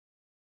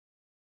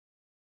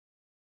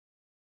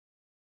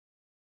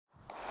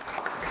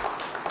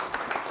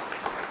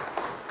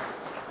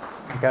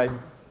Okay,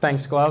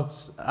 thanks,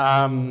 Gloves.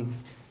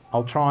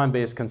 I'll try and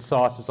be as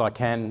concise as I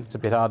can. It's a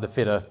bit hard to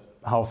fit a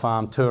whole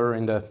farm tour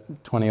into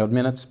 20 odd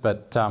minutes,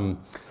 but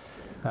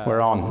we're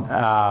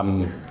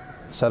on.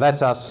 So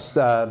that's us,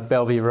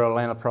 Bellevue Rural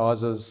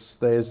Enterprises.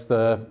 There's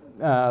the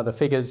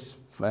figures,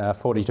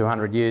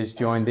 4,200 ewes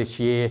joined this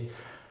year.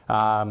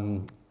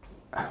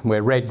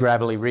 We're red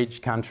gravelly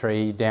ridge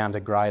country down to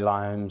grey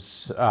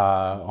loams,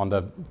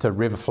 to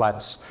river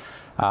flats.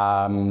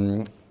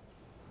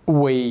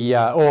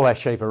 All our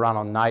sheep are run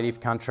on native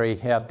country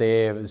out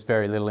there. There's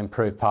very little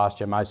improved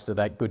pasture. Most of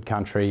that good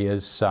country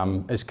is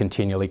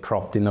continually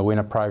cropped in the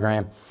winter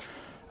program.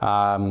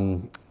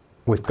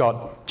 We've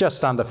got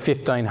just under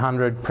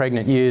 1,500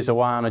 pregnant ewes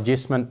away on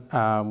agistment.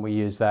 We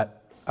use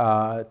that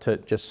to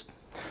just,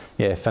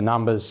 for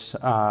numbers.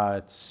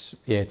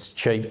 It's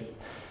cheap.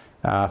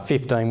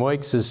 15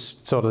 weeks is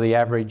sort of the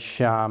average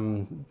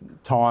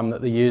time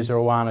that the ewes are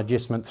away on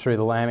agistment through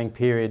the lambing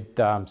period.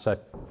 So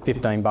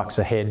 $15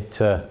 a head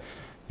to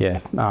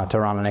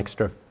run an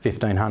extra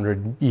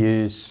 1,500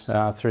 ewes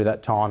through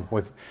that time.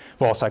 We've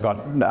also got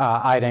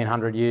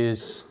 1,800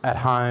 ewes at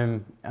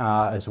home,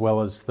 as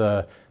well as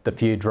the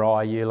few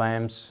dry ewe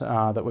lambs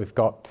that we've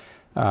got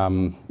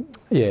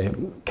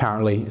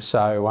currently.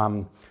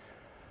 So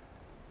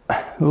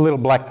little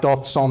black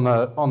dots on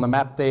the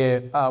map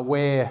there.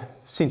 We're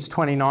since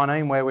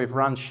 2019 where we've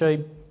run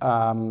sheep.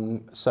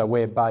 So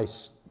we're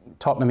based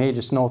Tottenham here,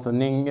 just north of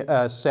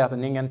south of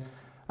Nyngan.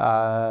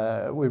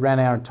 We ran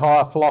our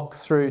entire flock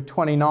through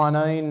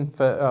 2019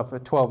 for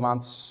 12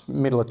 months,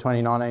 middle of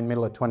 2019,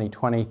 middle of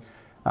 2020,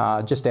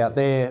 just out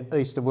there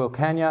east of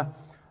Wilcannia.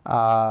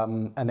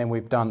 And then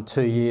we've done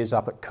 2 years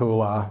up at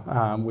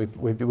Coolah.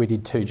 We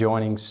did 2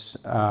 joinings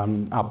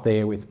up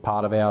there with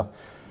part of our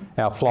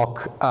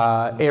flock.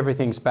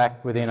 Everything's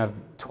back within a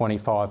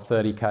 25,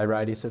 30k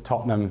radius of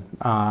Tottenham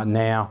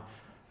now.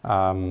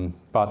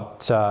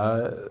 But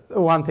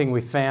one thing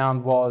we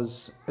found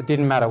was it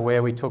didn't matter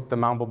where we took the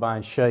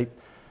Mumblebone sheep,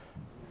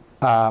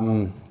 they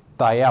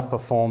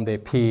outperformed their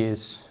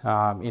peers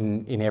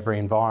in every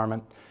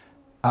environment.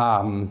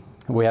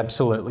 We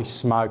absolutely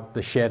smoked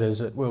the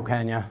shedders at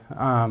Wilcannia.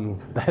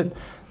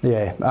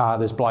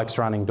 There's blokes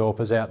running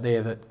Dorpers out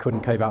there that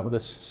couldn't keep up with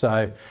us.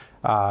 So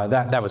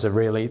that was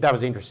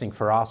interesting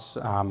for us.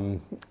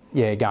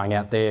 Going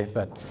out there,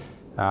 but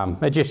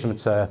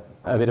agistment's a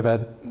bit of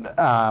a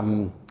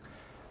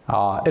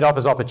it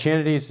offers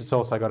opportunities. It's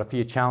also got a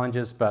few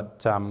challenges,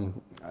 but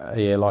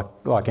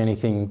like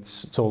anything,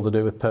 it's all to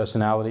do with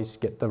personalities.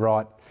 Get the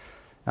right,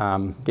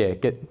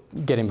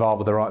 get involved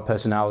with the right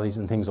personalities,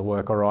 and things will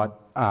work all right.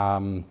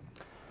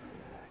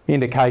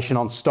 Indication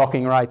on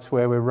stocking rates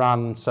where we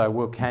run. So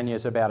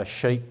Wilcannia's about a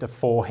sheep to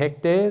 4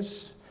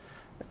 hectares.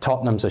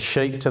 Tottenham's a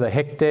sheep to the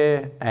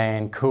hectare,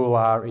 and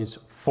Coolah is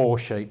 4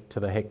 sheep to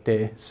the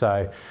hectare.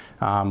 So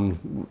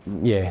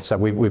so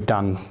we've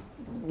done.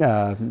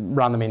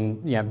 Run them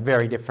in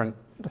very different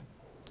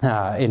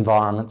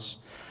environments,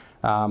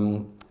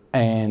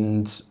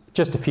 and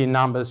just a few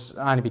numbers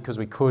only because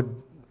we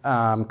could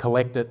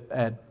collect it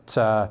at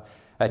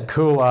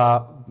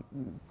Coolah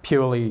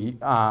purely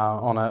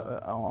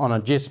on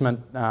agistment.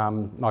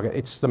 Like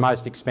it's the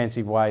most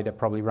expensive way to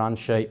probably run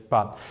sheep,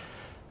 but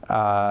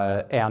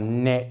our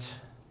net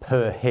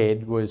per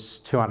head was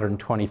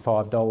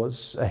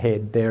 $225 a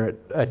head there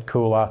at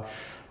Coolah.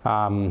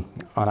 I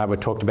know we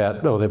talked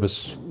about, there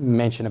was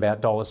mention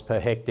about dollars per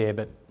hectare,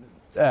 but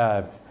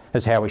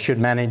as how we should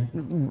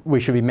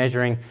be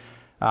measuring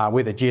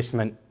with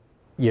agistment.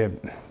 You're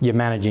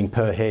managing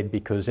per head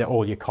because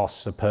all your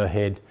costs are per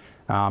head.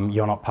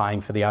 You're not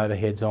paying for the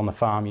overheads on the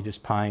farm. You're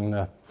just paying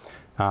the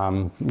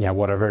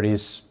whatever it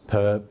is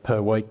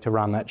per week to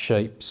run that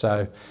sheep.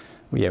 So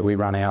we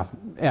run our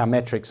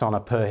metrics on a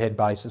per head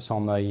basis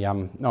on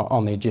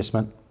the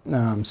agistment.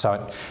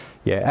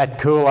 At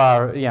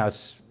Coolah,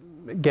 it's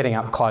getting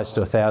up close to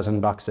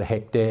 $1,000 a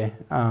hectare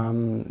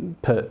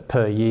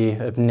per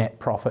year of net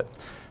profit.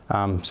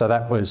 So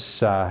that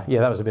was a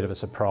bit of a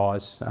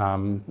surprise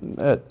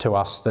to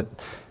us that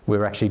we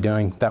were actually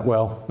doing that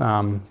well.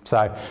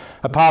 So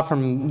apart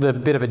from the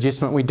bit of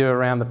agistment we do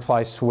around the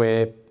place,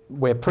 we're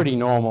pretty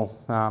normal.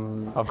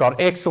 I've got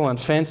excellent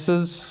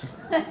fences,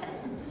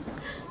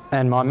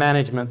 and my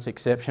management's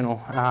exceptional.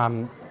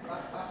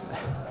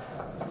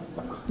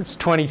 It's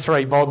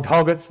 23 bogged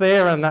hoggets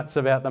there, and that's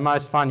about the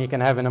most fun you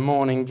can have in a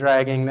morning,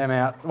 dragging them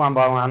out one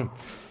by one.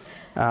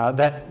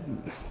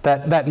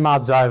 That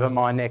mud's over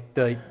my neck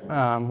deep,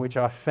 which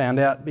I found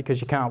out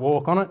because you can't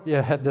walk on it, you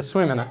had to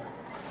swim in it.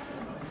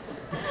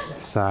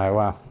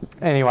 So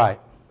anyway,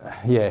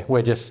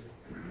 we're just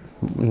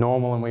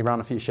normal and we run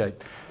a few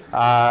sheep.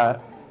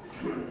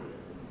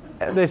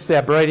 This is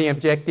our breeding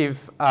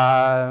objective.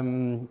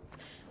 We're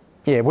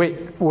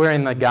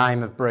in the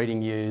game of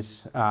breeding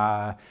ewes.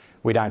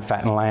 We don't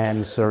fatten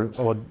lambs or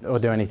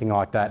do anything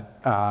like that.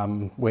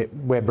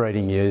 We're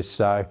breeding ewes,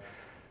 so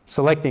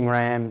selecting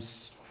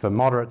rams for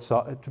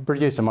to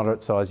produce a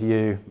moderate size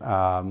ewe.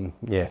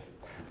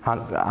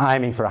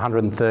 Aiming for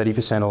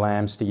 130% of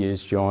lambs to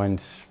ewes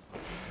joined.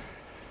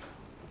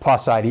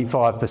 plus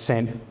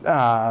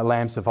 85%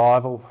 lamb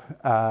survival,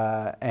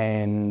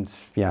 and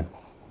yeah,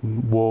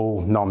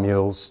 wool,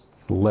 non-mules,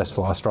 less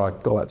fly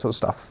strike, all that sort of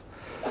stuff.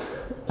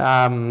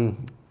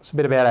 It's a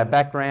bit about our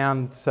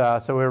background. So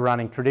we're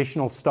running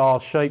traditional style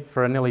sheep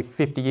for nearly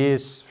 50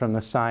 years from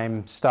the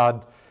same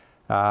stud.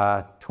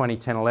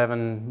 2010-11,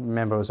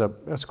 remember it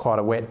was quite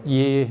a wet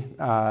year,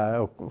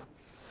 or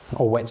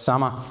wet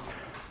summer.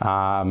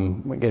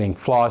 We're getting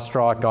fly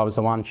strike. I was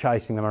the one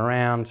chasing them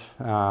around.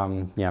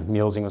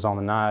 Mulesing was on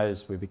the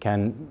nose. We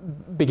began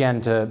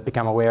to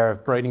become aware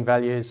of breeding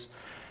values,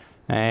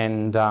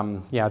 and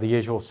the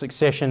usual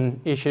succession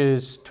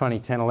issues.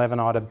 2010-11,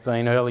 I'd have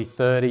been early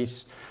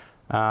 30s.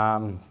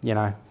 Want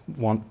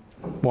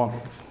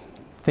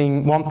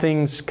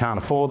things, can't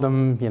afford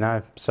them.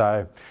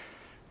 So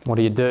what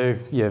do?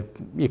 You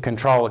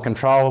control the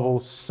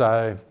controllables.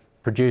 So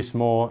produce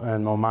more,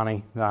 earn more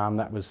money.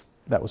 That was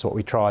what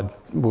we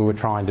were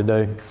trying to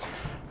do.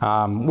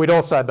 We'd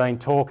also been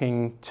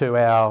talking to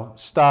our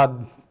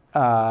stud,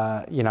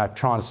 trying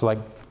to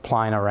select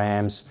plainer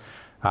rams,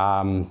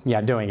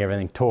 doing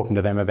everything, talking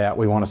to them about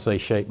we want to see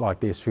sheep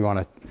like this, we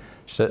want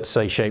to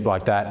see sheep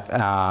like that.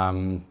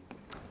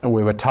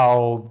 We were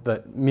told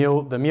that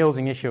the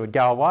mulesing issue would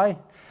go away.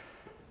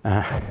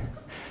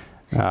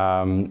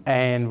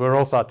 And we're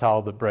also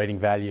told that breeding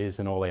values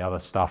and all the other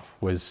stuff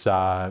was,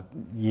 a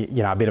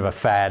bit of a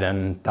fad,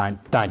 and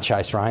don't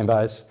chase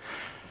rainbows.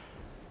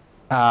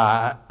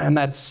 And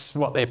that's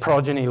what their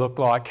progeny looked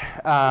like.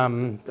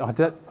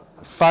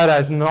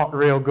 Photo's not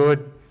real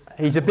good.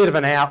 He's a bit of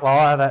an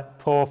outlier, that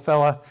poor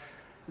fella.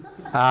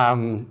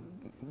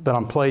 But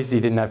I'm pleased he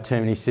didn't have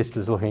too many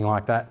sisters looking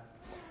like that.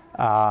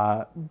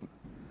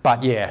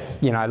 But yeah,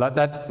 like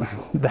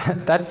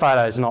that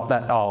photo's not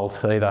that old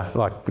either.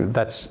 Like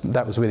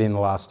that was within the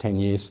last 10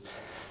 years.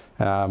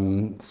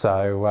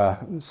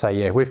 So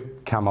yeah, we've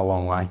come a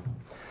long way.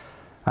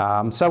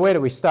 So where do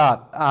we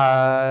start?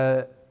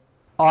 I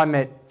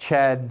met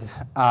Chad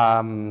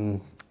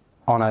on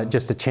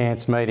just a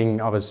chance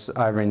meeting. I was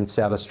over in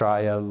South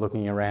Australia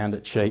looking around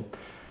at sheep,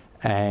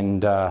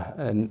 and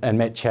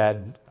met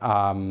Chad.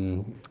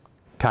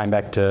 Came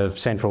back to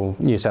central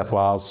New South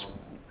Wales,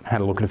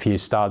 had a look at a few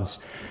studs,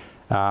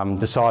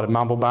 decided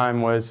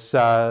Mumblebone was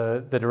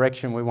the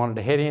direction we wanted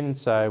to head in,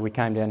 so we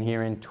came down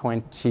here in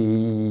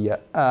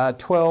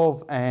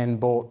 2012 and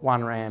bought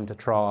one ram to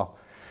trial.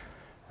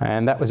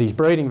 And that was his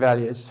breeding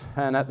values,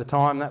 and at the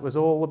time that was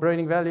all the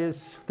breeding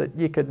values that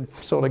you could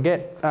sort of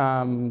get,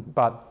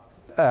 that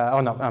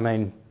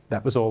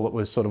was all that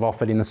was sort of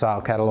offered in the sale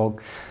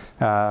catalogue.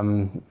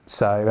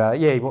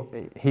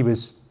 He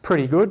was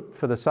pretty good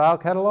for the sale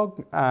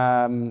catalogue,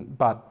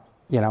 but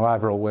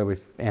overall where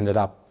we've ended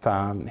up,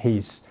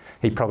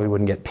 he probably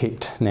wouldn't get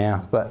picked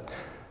now. But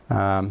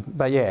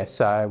yeah,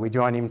 so we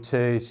joined him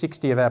to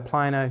 60 of our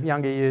plainer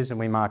younger ewes, and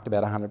we marked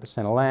about 100%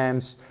 of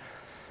lambs.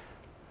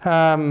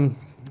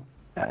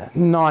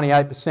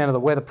 98% of the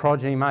weather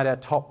progeny made our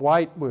top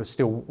weight. We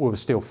were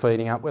still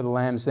feeding up with the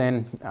lambs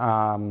then.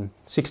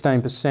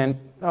 16%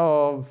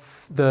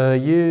 of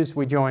the ewes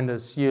we joined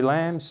as ewe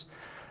lambs.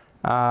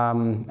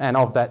 And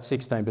of that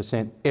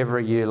 16%,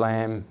 every ewe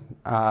lamb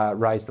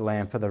raised a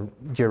lamb for the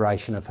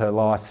duration of her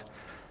life.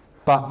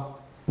 But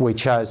we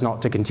chose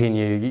not to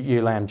continue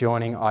ewe lamb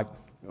joining.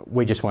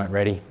 We just weren't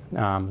ready.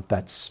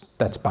 That's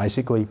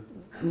basically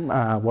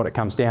what it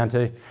comes down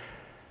to.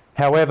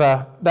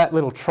 However, that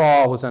little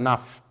trial was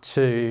enough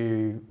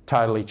to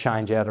totally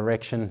change our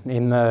direction.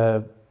 In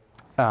the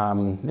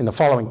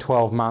following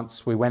 12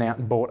 months, we went out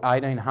and bought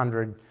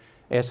 1,800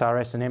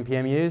 SRS and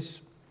MPM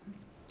ewes.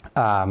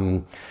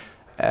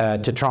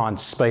 To try and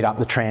speed up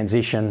the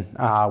transition.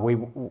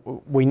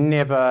 We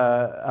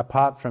never,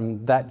 apart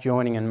from that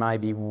joining and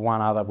maybe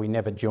one other, we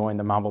never joined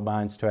the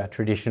Mumblebones to our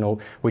traditional.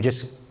 It was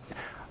just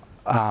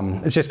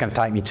going to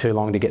take me too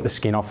long to get the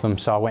skin off them,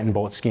 so I went and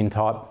bought skin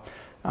type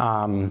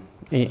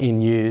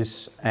in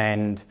ewes,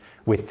 and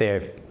with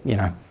their,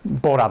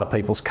 bought other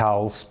people's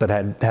culls but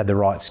had the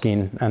right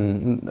skin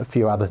and a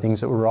few other things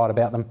that were right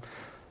about them.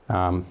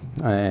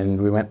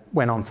 And we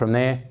went on from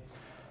there,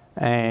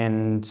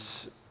 and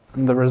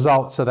the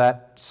results of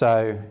that,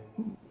 so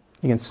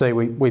you can see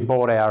we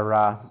bought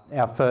our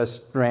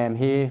first ram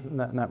here, and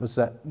that was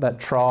that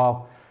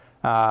trial.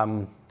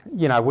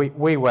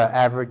 We were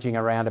averaging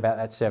around about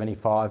that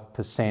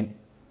 75%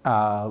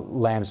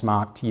 lambs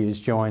marked to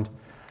ewes joined.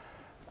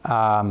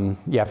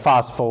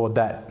 Fast forward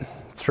that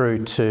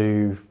through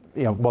to,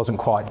 it wasn't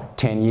quite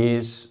 10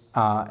 years,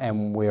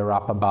 and we're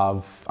up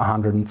above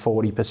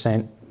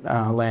 140%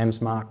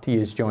 lambs marked to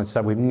ewes joined.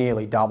 So we've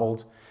nearly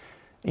doubled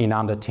in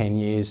under 10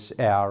 years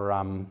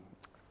our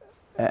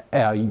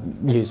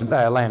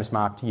lambs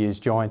marked to ewes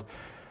joined.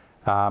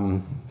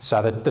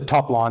 So the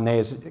top line there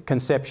is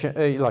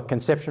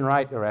conception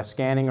rate, or our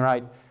scanning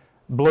rate.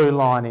 Blue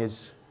line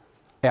is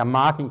our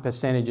marking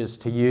percentages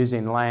to use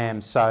in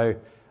lambs. So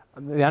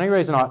the only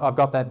reason I've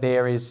got that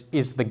there is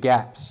the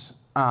gaps.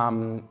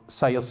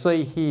 So you'll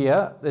see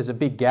here there's a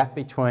big gap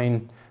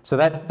between. So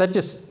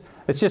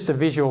it's just a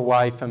visual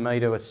way for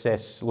me to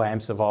assess lamb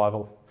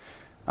survival.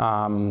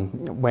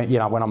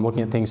 when I'm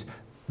looking at things.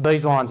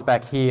 These lines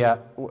back here,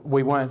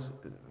 we weren't.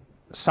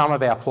 Some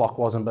of our flock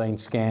wasn't being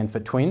scanned for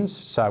twins,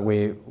 so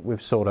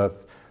we've sort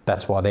of.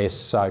 That's why they're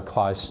so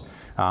close.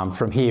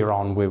 From here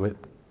on, we're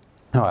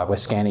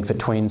scanning for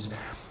twins.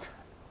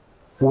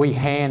 We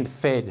hand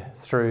fed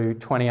through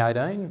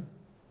 2018.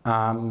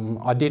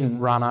 I didn't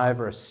run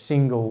over a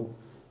single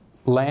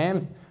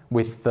lamb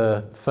with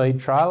the feed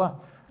trailer,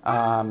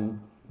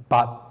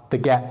 but the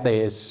gap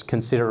there is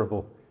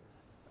considerable.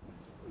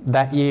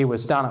 That year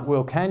was done at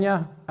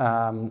Wilcannia,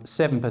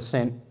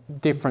 7%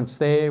 difference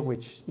there,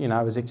 which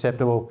is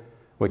acceptable.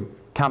 We're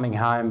coming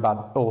home,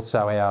 but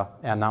also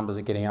our numbers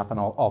are getting up, and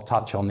I'll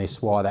touch on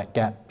this why that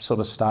gap sort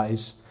of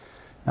stays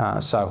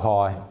so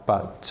high.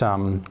 But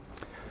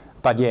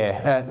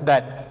yeah,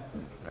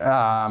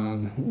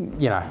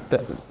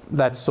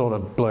 that sort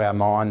of blew our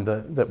mind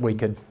that we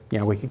could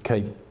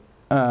keep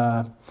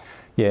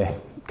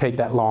keep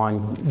that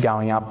line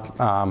going up,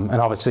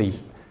 and obviously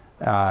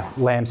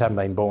lambs haven't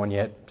been born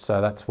yet,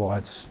 so that's why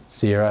it's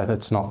 0.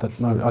 That's not that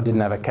I didn't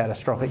have a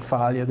catastrophic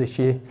failure this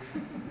year.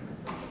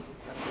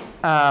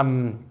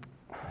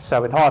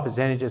 So with high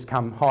percentages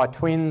come high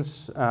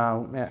twins.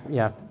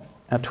 Our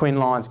twin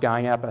line's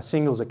going up, our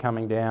singles are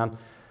coming down.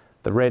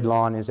 The red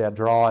line is our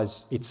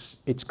dries.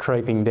 It's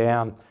creeping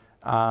down.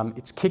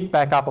 It's kicked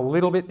back up a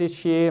little bit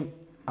this year,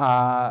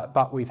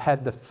 but we've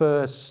had the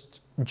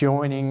first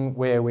joining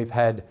where we've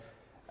had.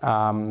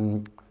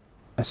 So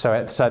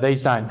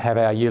these don't have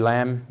our ewe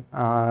lamb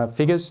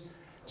figures.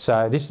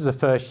 So this is the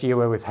first year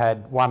where we've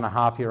had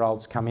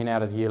 1.5-year-olds come in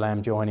out of the ewe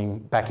lamb joining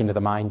back into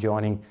the main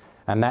joining,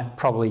 and that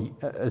probably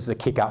is the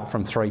kick up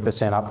from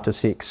 3% up to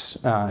 6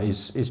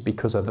 is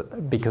because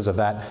of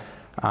that.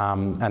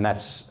 And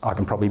that's, I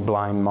can probably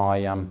blame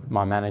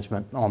my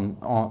management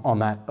on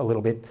that a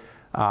little bit,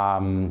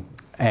 and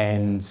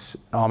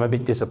I'm a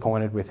bit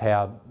disappointed with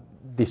how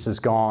this has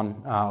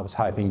gone. I was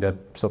hoping to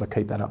sort of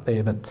keep that up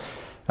there, but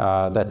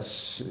I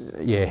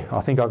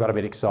think I got a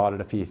bit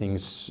excited. A few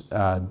things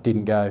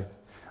didn't go.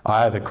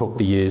 I overcooked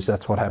the ewes,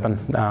 that's what happened.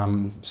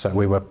 So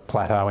we were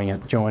plateauing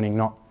at joining,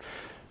 not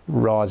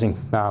rising.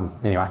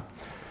 Anyway.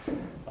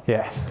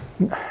 Yeah.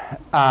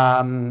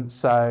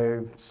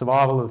 So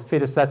survival of the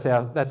fittest. That's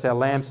our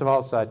lamb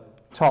survival. So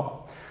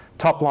top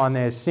line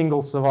there's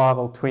single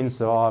survival, twin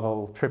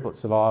survival, triplet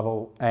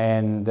survival,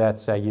 and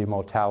that's our ewe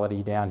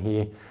mortality down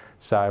here.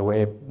 So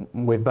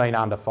we've been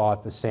under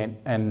 5%,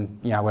 and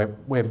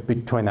we're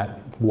between that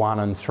 1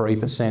 and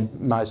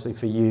 3% mostly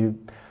for ewe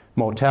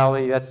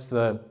mortality. That's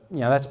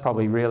that's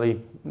probably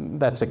really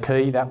that's a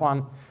key, that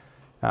one.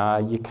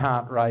 You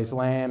can't raise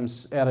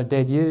lambs out of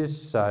dead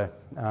ewes, so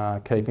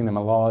keeping them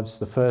alive is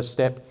the first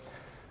step.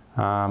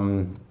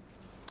 The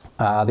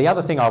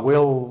other thing I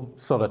will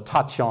sort of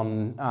touch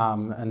on,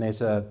 and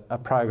there's a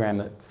program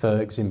that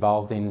Ferg's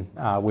involved in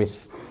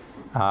with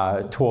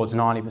towards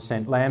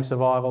 90% lamb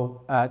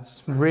survival.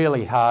 It's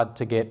really hard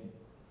to get,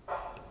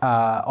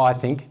 I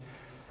think.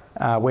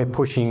 We're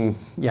pushing,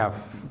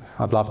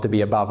 I'd love to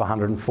be above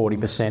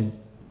 140%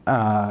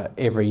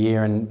 every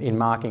year in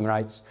marking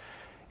rates.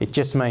 It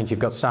just means you've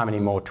got so many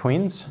more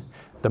twins.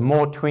 The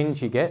more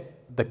twins you get,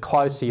 the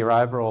closer your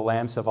overall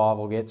lamb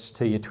survival gets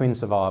to your twin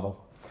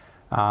survival.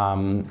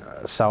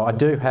 So I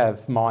do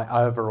have my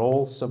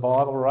overall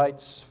survival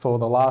rates for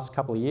the last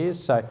couple of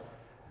years. So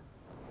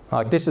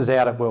like this is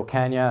out at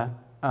Wilcannia.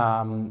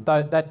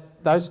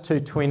 Those 2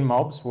 twin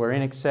mobs were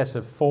in excess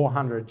of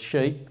 400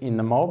 sheep in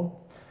the mob.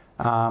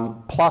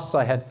 Plus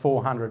they had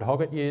 400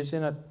 hogget ewes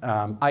in it,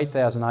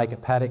 8,000 acre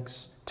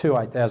paddocks, 2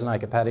 8,000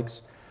 acre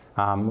paddocks.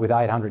 With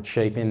 800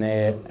 sheep in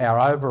there. Our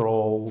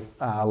overall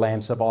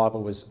lamb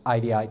survival was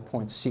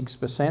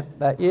 88.6%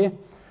 that year.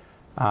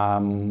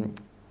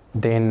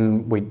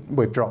 Then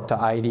we've dropped to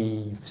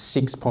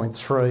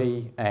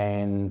 86.3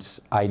 and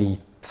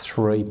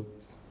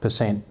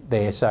 83%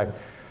 there. So,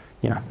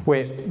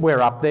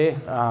 we're up there.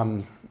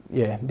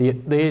 The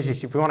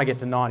easiest, if you want to get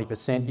to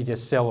 90%, you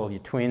just sell all your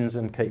twins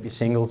and keep your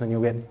singles, and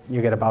you'll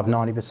get above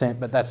 90%.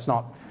 But that's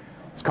not.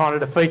 It kind of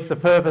defeats the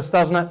purpose,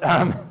 doesn't it?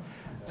 And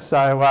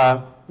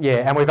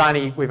we've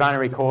only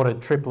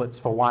recorded triplets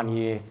for 1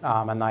 year,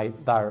 and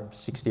they're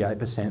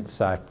 68%.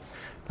 So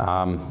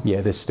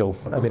there's still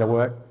a bit of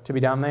work to be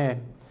done there.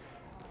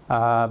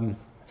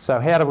 So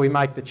how do we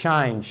make the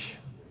change?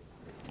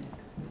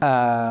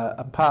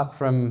 Apart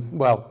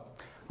from,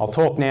 I'll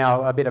talk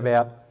now a bit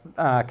about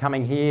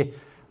coming here.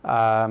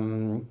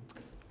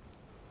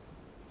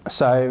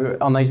 So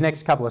on these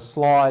next couple of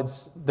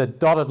slides, the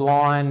dotted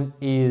line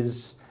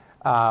is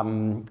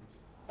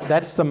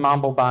that's the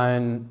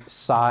Mumblebone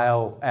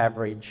sale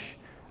average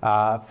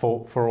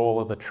for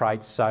all of the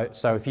traits.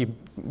 So if you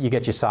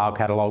get your sale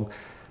catalogue,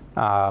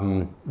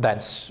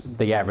 that's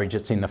the average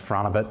that's in the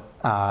front of it.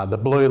 The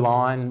blue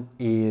line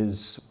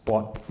is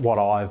what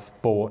I've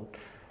bought.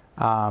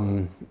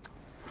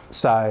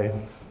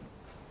 So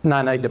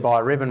no need to buy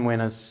ribbon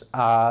winners.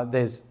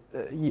 There's,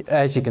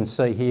 as you can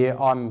see here,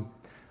 I'm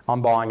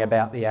buying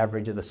about the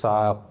average of the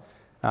sale.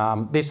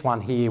 This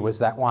one here was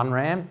that one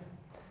ram.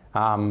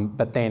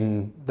 But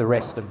then the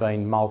rest have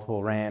been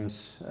multiple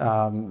rams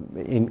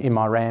in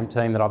my ram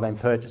team that I've been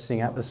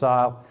purchasing at the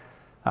sale.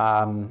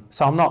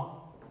 So I'm not,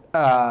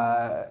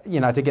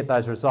 to get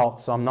those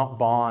results, I'm not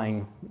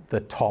buying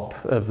the top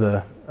of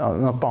the,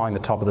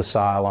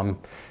 sale. I'm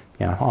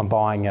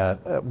buying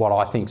what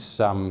I think's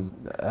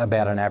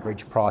about an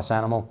average price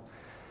animal.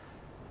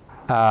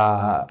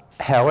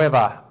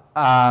 However,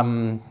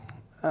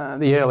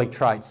 the early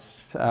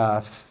traits,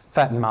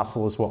 fat and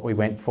muscle is what we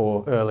went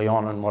for early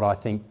on, and what I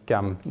think,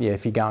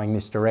 if you're going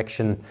this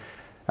direction,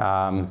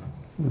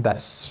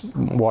 that's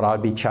what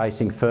I'd be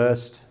chasing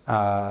first.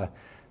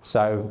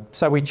 So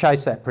we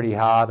chase that pretty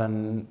hard,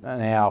 and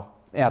our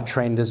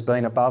trend has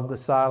been above the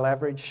sale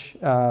average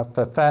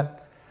for fat.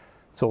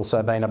 It's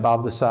also been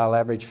above the sale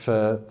average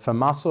for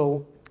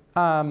muscle.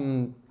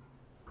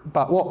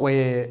 But what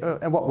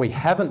we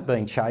haven't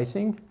been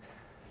chasing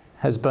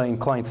has been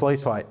clean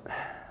fleece weight.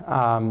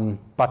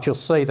 But you'll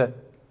see that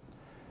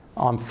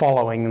I'm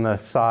following the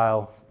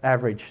sale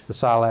average. The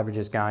sale average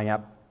is going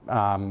up.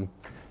 I'm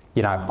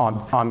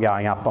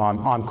going up.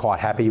 I'm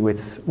quite happy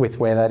with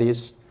where that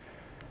is.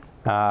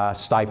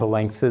 Staple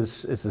length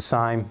is the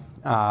same.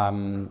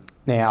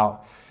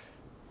 Now,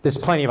 there's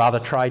plenty of other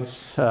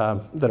traits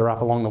that are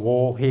up along the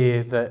wall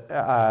here that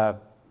I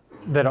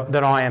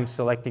am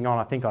selecting on.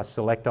 I think I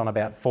select on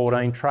about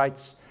 14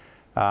 traits.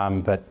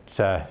 Anyway,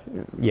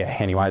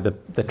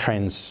 the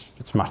trends,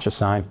 it's much the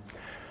same.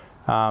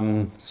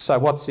 So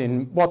what's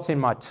in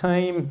my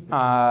team?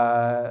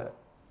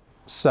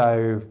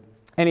 So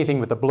anything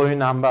with the blue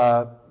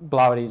number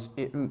below it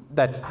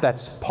that's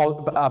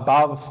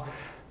above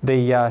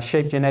the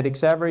sheep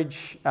genetics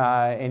average.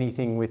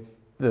 Anything with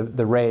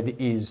the red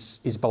is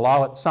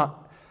below it.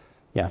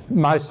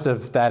 Most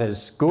of that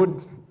is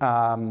good.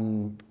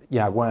 Worm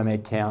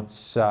egg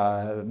counts,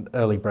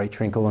 early breech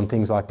wrinkle and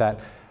things like that.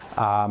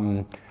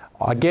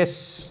 I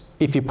guess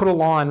if you put a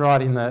line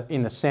right in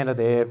the centre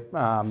there,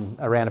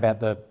 around about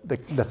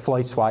the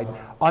fleece weight,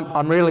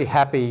 I'm really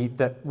happy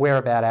that we're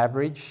about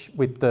average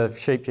with the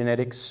sheep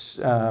genetics,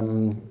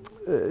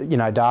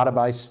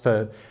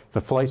 database for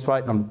fleece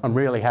weight. I'm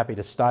really happy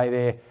to stay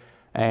there,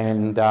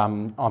 and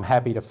I'm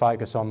happy to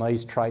focus on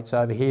these traits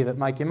over here that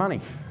make you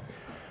money.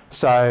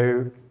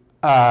 So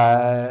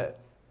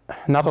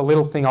another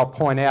little thing I'll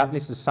point out, and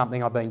this is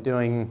something I've been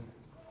doing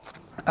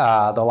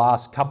the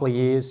last couple of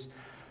years.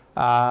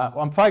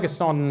 I'm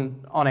focused on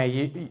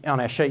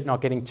our sheep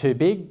not getting too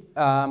big.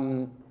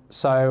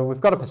 So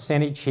we've got a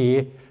percentage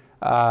here.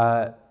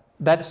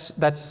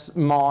 That's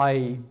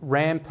my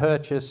ram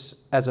purchase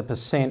as a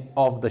percent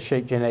of the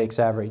sheep genetics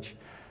average.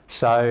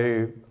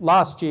 So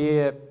last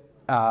year,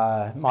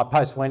 my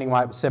post-weaning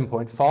weight was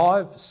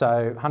 7.5,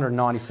 so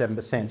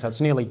 197%. So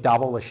it's nearly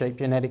double the sheep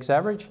genetics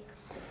average.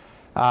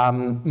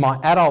 My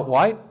adult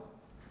weight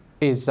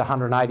is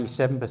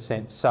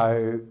 187%.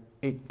 So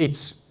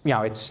it's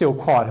still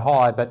quite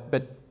high,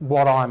 but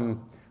what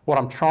I'm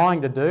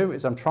trying to do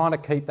is I'm trying to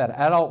keep that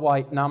adult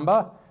weight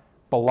number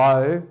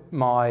below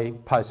my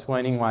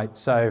post-weaning weight.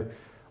 So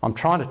I'm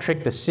trying to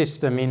trick the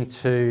system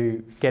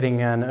into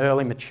getting an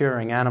early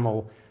maturing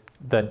animal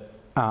that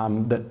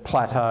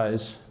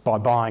plateaus by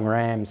buying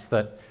rams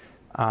that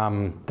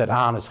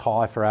aren't as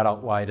high for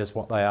adult weight as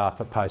what they are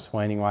for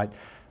post-weaning weight.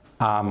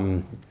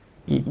 I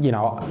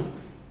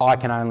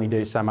can only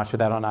do so much with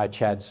that. I know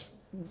Chad's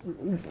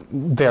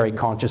very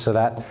conscious of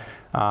that.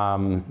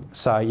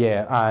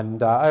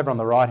 And over on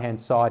the right-hand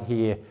side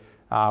here,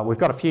 we've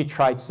got a few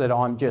traits that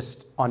I'm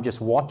just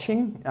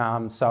watching.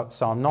 So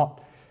I'm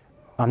not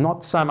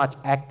so much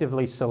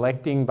actively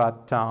selecting,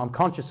 but I'm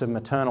conscious of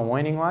maternal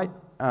weaning weight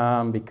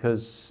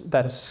because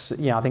that's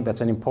I think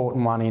that's an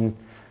important one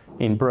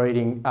in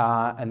breeding.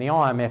 And the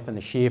IMF and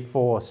the shear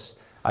force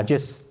are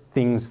just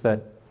things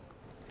that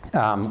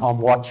I'm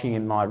watching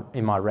in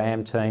my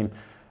ram team.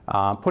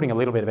 Putting a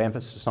little bit of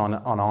emphasis on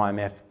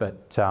IMF,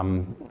 but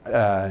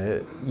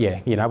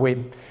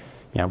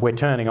we're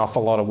turning off a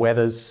lot of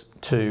wethers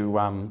to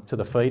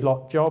the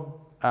feedlot job.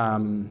 I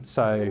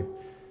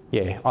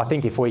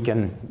think if we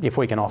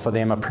can offer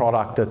them a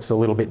product that's a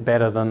little bit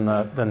better than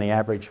the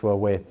average, well,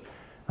 we're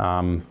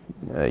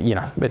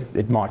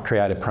it might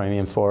create a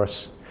premium for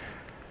us.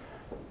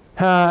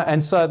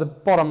 And so the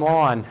bottom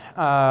line.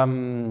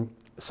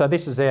 So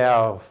this is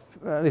our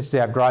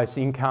gross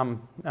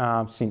income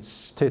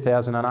since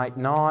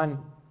 2008-9.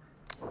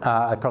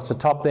 Across the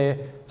top there,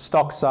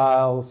 stock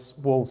sales,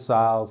 wool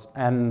sales,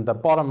 and the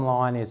bottom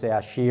line is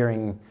our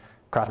shearing,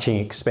 crutching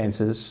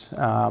expenses.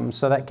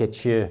 So that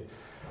gets you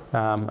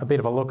a bit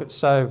of a look at.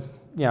 So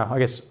I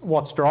guess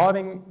what's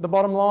driving the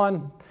bottom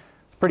line?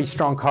 Pretty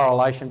strong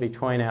correlation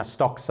between our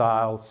stock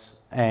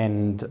sales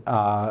and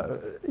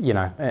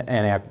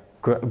and our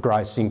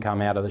gross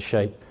income out of the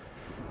sheep.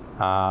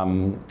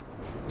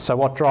 So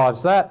what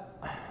drives that?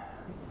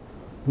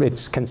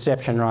 It's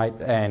conception rate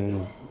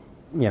and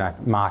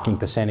marking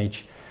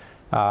percentage.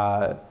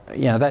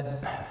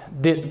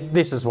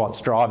 This is what's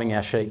driving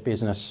our sheep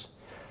business.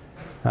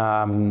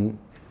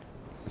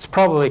 It's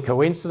probably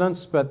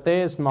coincidence, but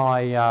there's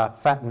my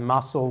fat and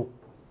muscle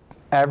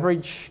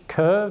average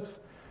curve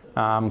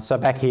So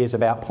back here is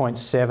about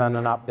 0.7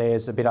 and up there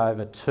is a bit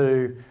over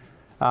 2.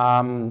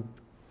 And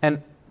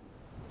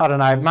I don't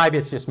know, maybe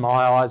it's just my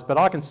eyes, but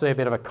I can see a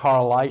bit of a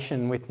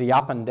correlation with the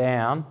up and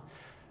down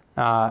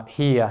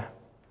here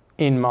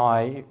in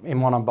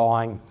what I'm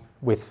buying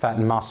with fat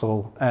and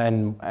muscle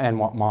and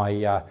what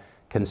my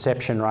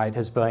conception rate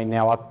has been.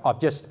 Now I've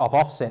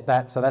offset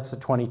that, so that's the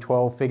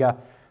 2012 figure.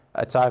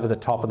 It's over the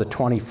top of the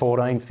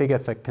 2014 figure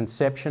for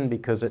conception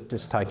because it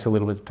just takes a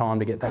little bit of time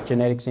to get that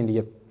genetics into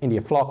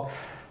your flock.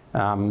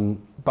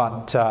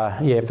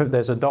 Yeah,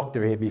 there's a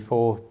doctor here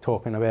before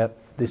talking about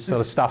this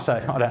sort of stuff,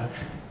 so I don't.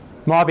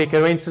 Might be a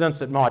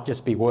coincidence. It might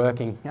just be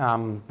working.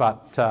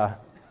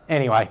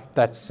 Anyway,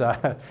 that's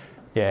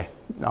yeah.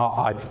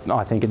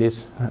 I think it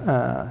is.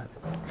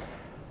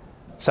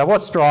 So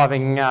what's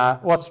driving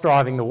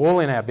the wool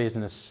in our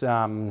business? You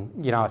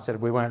know, I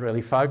said we weren't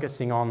really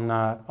focusing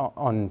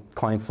on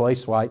clean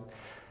fleece weight.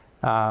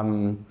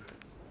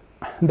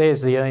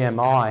 There's the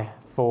EMI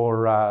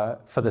for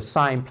the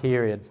same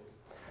period.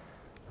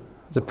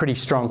 There's a pretty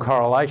strong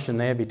correlation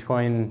there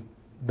between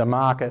the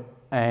market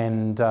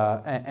and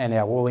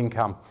our wool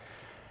income.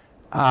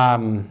 I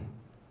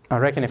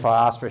reckon if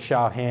I ask for a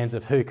show of hands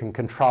of who can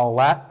control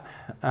that,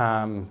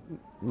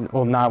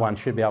 well, no one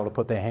should be able to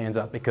put their hands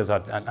up because I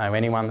don't know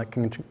anyone that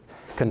can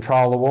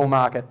control the wool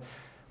market.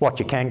 What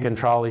you can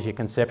control is your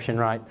conception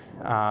rate,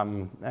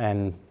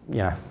 and you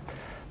know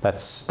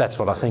that's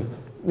what I think.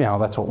 You know,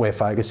 that's what we're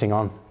focusing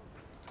on.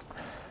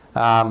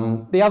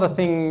 The other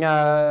thing,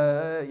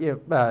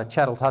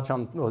 Chad will touch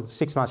on, was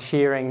 6 months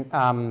shearing,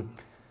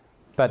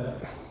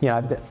 but you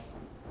know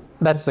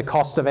that's the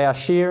cost of our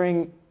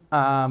shearing.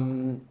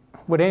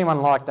 Would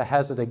anyone like to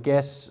hazard a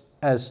guess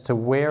as to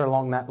where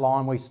along that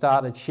line we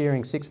started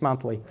shearing 6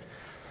 monthly?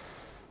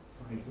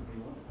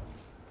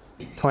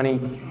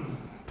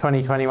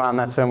 2021,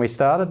 that's when we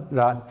started,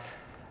 right?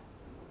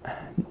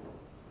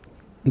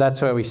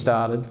 That's where we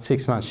started,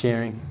 6 months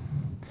shearing.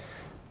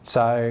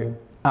 So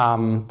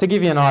to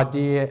give you an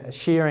idea,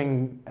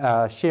 shearing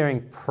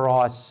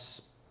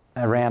price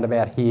around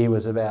about here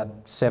was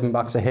about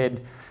 $7 a head.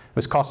 It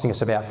was costing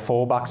us about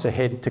 $4 a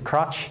head to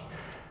crutch.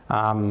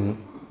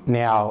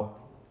 Now,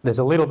 there's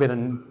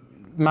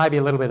maybe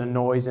a little bit of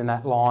noise in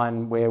that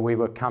line where we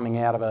were coming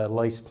out of a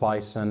lease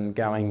place and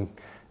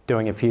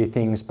doing a few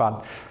things,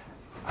 but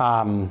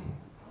the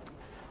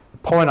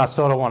point I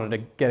sort of wanted to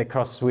get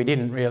across, we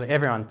didn't really,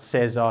 everyone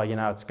says, oh, you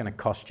know, it's going to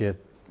cost you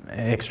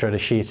extra to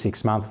shear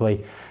 6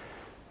 monthly.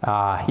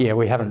 Yeah,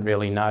 we haven't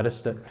really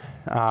noticed it.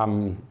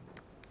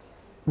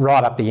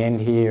 Right up the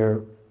end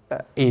here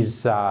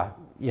is,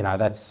 you know,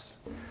 that's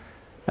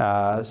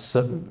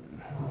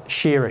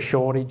shearer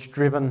shortage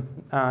driven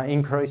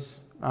increase.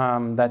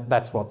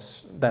 That's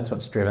what's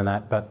driven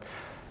that. But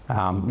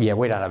yeah,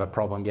 we don't have a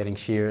problem getting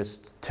shearers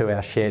to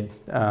our shed.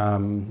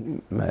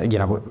 You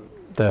know,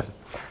 the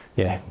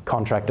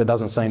contractor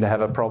doesn't seem to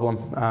have a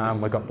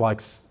problem. We've got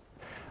blokes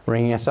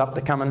ringing us up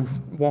to come and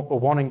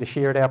wanting to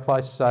shear at our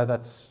place. So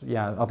that's,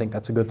 yeah, I think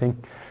that's a good thing.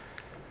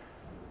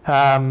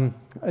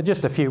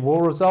 Just a few wool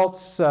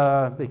results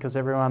because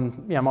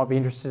everyone might be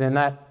interested in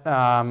that.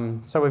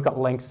 So we've got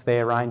lengths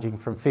there ranging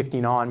from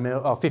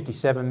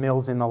 57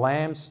 mils in the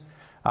lambs.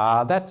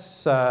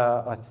 That's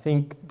I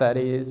think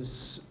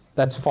that's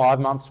 5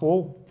 months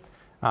wool.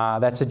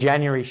 That's a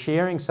January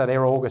shearing, so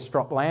they're August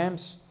drop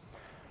lambs,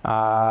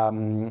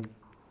 and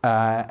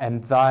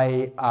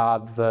they are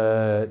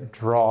the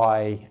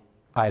dry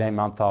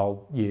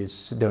 18-month-old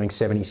ewes doing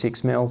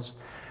 76 mils.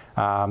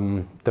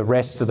 The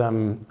rest of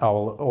them,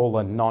 all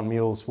the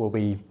non-mules, will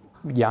be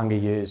younger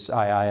ewes.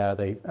 AA are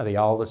the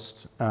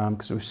oldest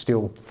because we're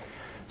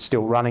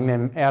still running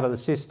them out of the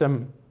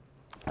system.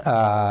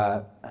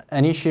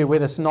 An issue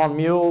with us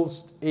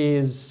non-mules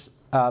is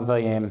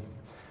VM.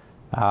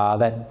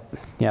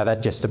 That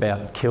just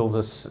about kills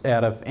us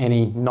out of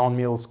any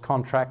non-mules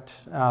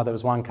contract. There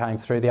was one came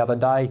through the other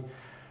day,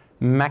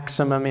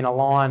 maximum in a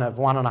line of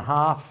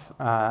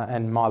 1.5,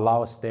 and my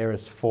lowest there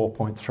is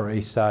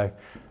 4.3. So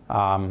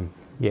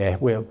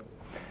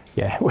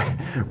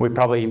we're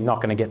probably not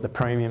going to get the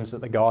premiums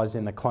that the guys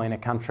in the cleaner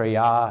country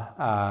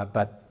are,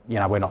 but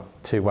we're not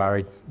too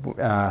worried.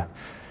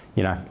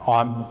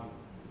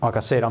 Like I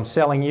said, I'm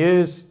selling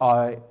ewes.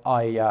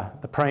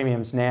 The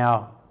premium's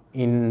now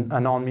in a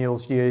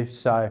non-mules ewe,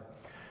 so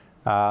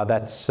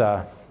that's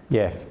where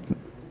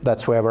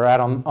we're at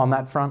on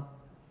that front.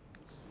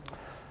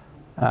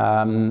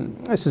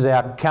 This is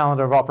our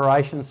calendar of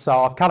operations.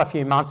 So I've cut a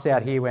few months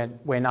out here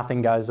where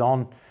nothing goes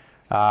on.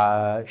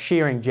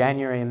 Shearing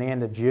January and the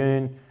end of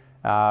June.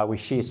 We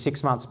shear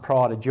 6 months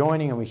prior to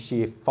joining, and we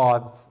shear 6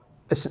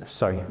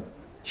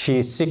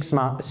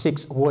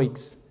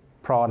 weeks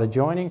prior to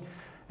joining,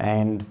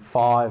 and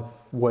 5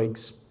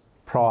 weeks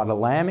prior to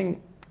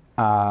lambing.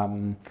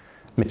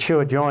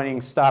 Mature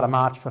joinings start of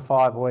March for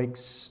 5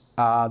 weeks.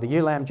 The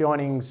ewe lamb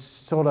joinings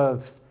sort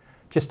of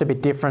just a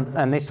bit different,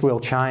 and this will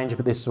change,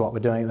 but this is what we're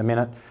doing at the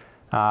minute.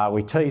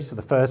 We tease for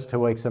the first 2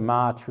 weeks of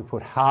March. We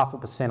put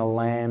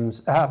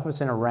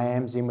 0.5% of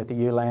rams in with the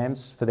ewe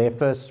lambs for their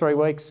first 3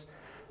 weeks.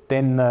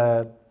 Then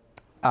the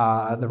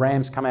the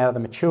rams come out of the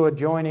mature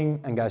joining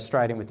and go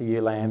straight in with the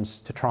ewe lambs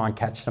to try and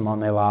catch them on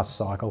their last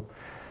cycle.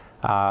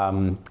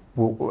 I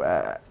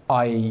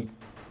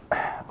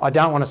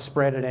don't want to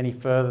spread it any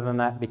further than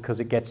that because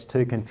it gets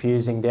too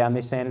confusing down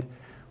this end.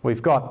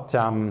 We've got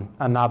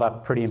another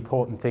pretty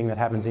important thing that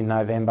happens in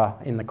November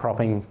in the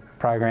cropping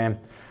program.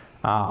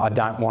 I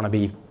don't want to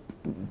be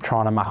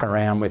trying to muck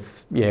around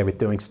with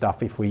doing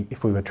stuff if we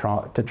were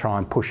to try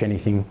and push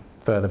anything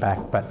further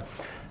back.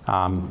 But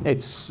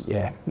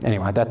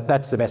anyway,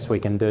 that's the best we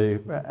can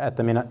do at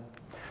the minute.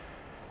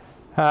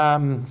 So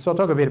I'll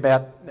talk a bit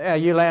about our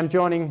ewe lamb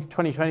joining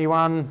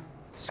 2021.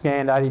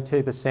 Scanned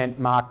 82%,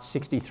 marked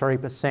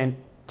 63%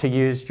 to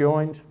ewes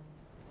joined.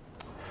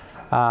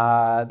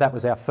 That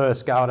was our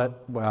first go at it.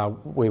 Well,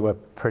 we were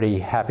pretty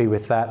happy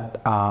with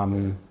that.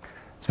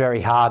 It's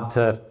very hard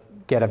to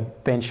get a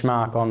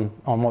benchmark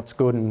on what's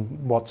good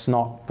and what's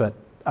not, but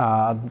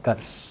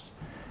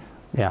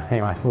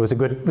anyway, it was a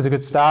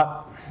good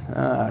start.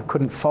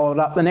 Couldn't follow it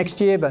up the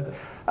next year, but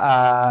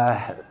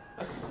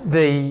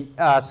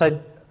so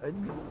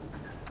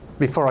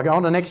before I go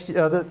on to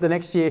the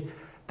next year,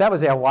 that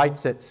was our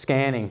weights at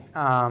scanning.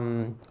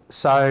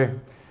 So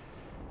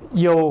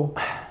you'll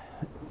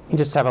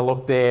just have a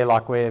look there,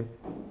 like we're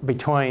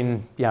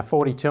between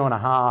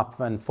 42.5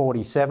 and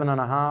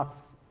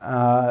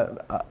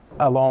 47.5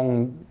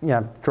 along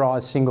dry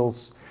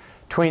singles.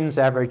 Twins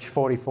average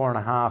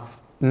 44.5,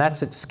 and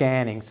that's at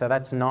scanning, so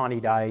that's 90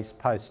 days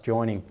post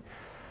joining.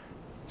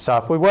 So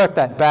if we work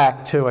that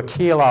back to a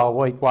kilo a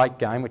week weight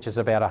gain, which is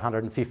about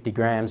 150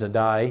 grams a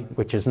day,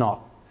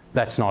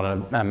 that's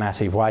not a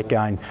massive weight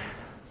gain.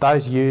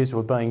 Those ewes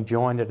were being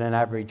joined at an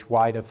average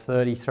weight of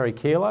 33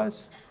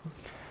 kilos.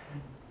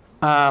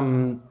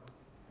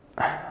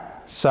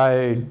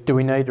 So do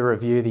we need to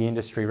review the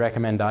industry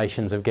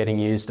recommendations of getting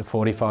ewes to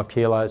 45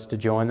 kilos to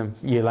join them,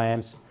 ewe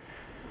lambs?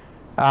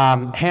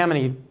 How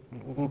many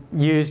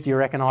ewes do you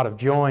reckon I'd have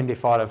joined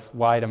if I'd have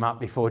weighed them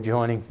up before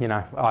joining?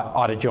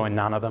 I'd have joined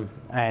none of them.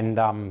 And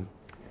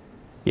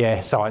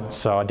so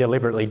I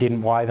deliberately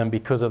didn't weigh them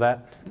because of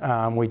that.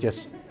 We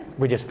just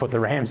put the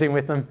rams in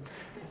with them.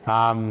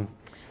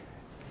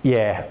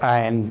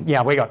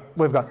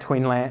 We've got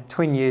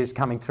twin ewes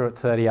coming through at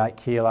 38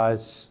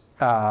 kilos.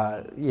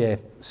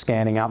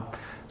 Scanning up.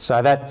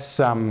 So that's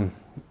I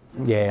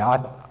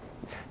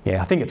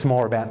think it's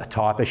more about the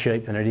type of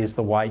sheep than it is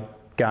the weight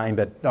gain.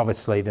 But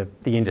obviously the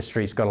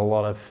industry's got a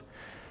lot of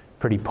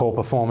pretty poor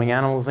performing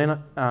animals in it,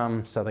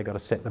 so they've got to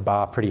set the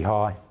bar pretty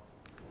high.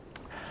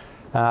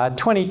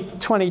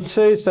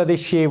 2022. So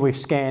this year we've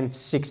scanned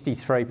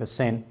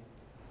 63%.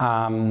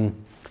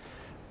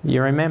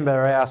 You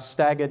remember our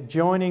staggered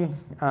joining.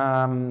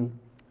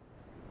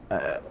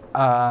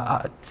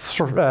 A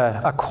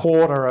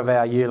quarter of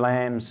our ewe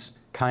lambs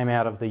came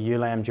out of the ewe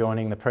lamb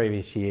joining the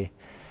previous year.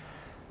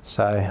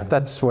 So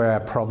that's where our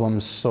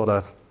problems sort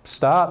of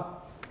start.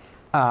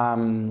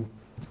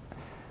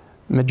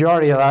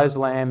 Majority of those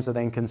lambs are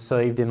then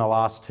conceived in the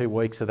last 2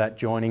 weeks of that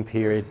joining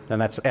period,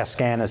 and that's our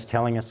scanners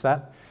telling us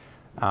that.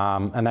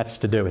 And that's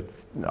to do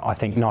with, I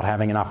think, not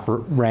having enough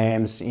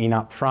rams in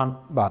up front,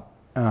 but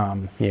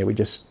we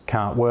just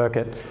can't work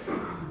it.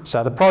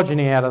 So the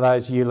progeny out of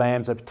those ewe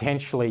lambs are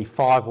potentially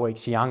 5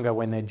 weeks younger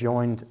when they're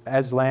joined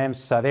as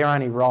lambs. So they're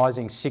only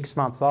rising 6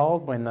 months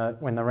old when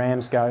the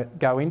rams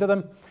go into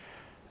them.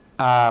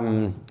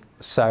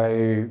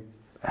 So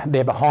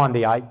they're behind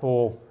the 8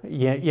 ball.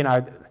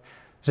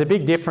 There's a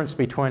big difference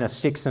between a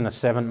 6 and a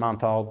 7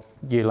 month old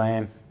ewe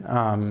lamb.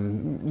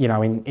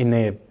 In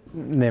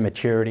their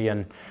maturity,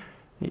 and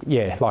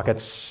it's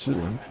sort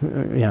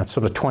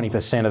of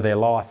 20% of their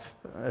life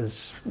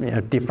is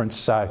difference.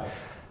 So.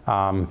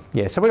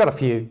 So we've got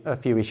a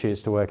few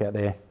issues to work out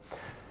there.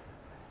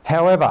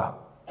 However,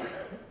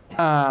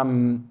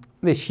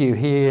 this ewe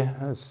here,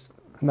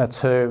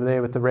 that's her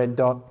there with the red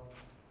dot.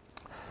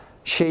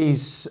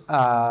 She's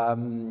a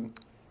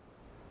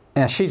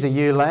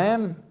ewe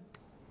lamb.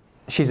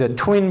 She's a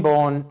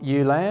twin-born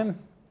ewe lamb,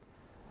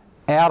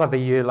 out of a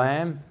ewe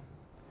lamb,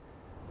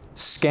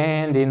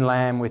 scanned in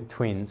lamb with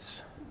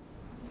twins,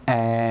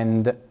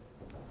 and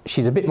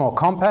she's a bit more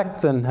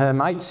compact than her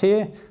mates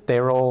here.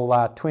 They're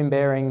all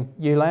twin-bearing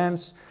ewe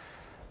lambs.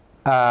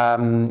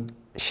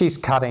 She's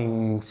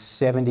cutting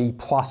 70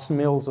 plus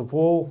mils of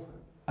wool,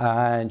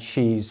 and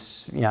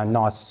she's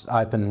nice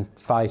open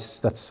face.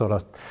 That's sort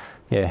of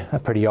a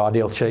pretty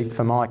ideal sheep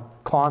for my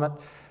climate.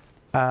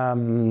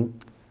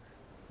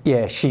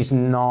 She's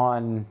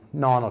nine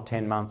or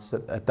 10 months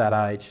at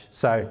that age.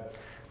 So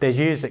there's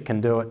ewes that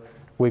can do it.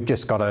 We've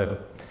just got to,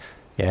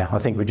 I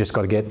think we've just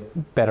got to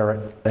get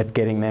better at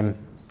getting them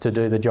to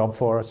do the job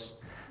for us.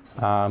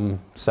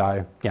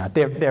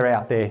 They're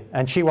out there,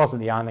 and she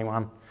wasn't the only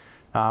one.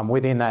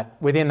 Within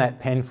that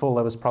pen full,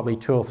 there was probably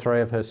 2 or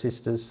 3 of her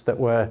sisters that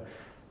were.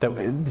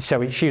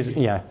 So she was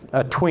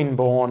a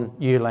twin-born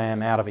ewe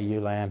lamb out of a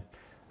ewe lamb,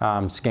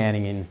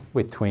 scanning in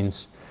with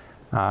twins,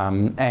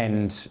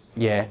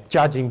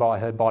 judging by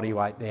her body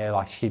weight there,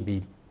 like she'd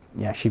be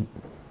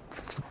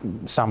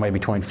somewhere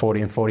between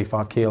 40 and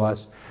 45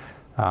 kilos.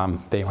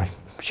 But anyway,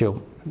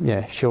 she'll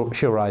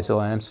raise the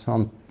lambs.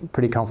 I'm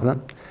pretty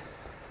confident.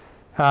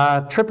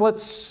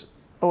 Triplets,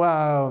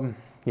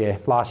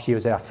 last year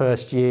was our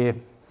first year.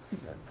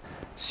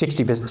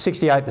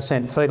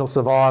 68% fetal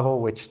survival,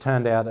 which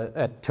turned out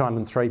at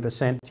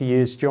 203% to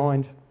ewes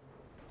joined.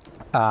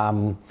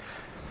 We're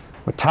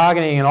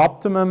targeting an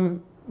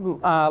optimum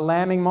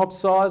lambing mob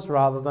size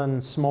rather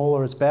than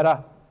smaller is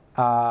better,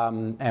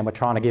 and we're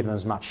trying to give them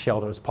as much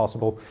shelter as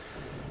possible.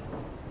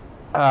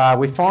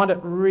 We find it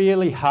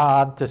really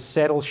hard to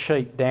settle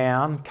sheep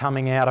down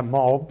coming out of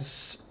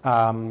mobs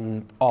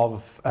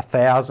of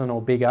 1,000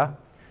 or bigger.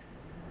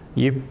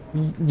 You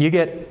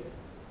get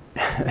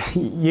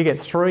you get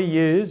 3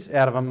 ewes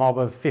out of a mob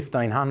of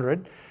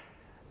 1,500,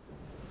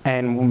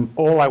 and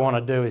all they want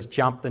to do is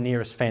jump the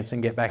nearest fence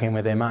and get back in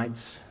with their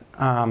mates.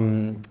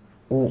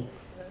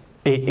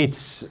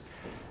 It's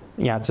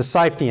a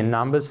safety and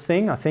numbers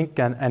thing, I think,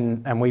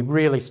 and we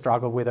really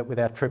struggled with it with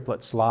our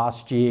triplets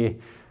last year.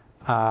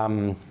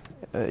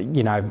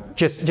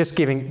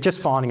 Just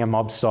finding a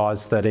mob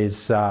size that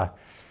is,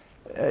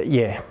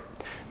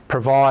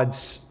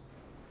 provides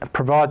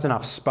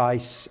enough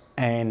space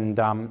and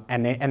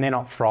they're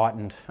not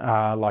frightened.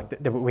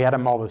 We had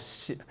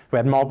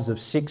mobs of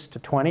 6 to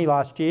 20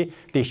 last year.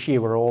 This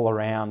year we're all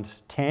around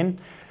 10.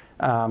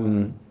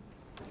 But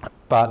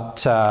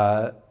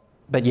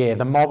yeah,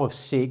 the mob of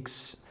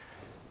 6,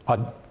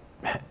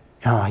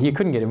 you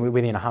couldn't get in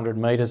within 100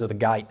 metres of the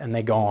gate and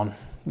they're gone.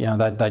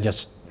 They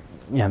just,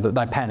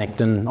 they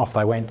panicked and off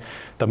they went.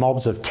 The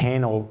mobs of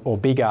 10 or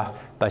bigger,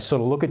 they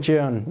sort of look at you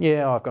and,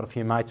 I've got a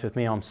few mates with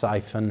me, I'm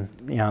safe. And,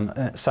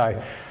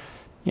 so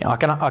I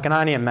can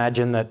only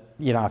imagine that,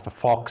 if a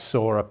fox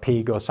or a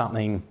pig or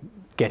something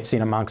gets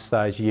in amongst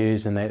those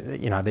ewes and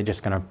they're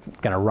just going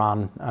to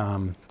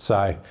run.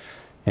 So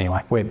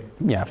anyway, we're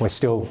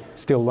still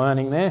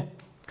learning there.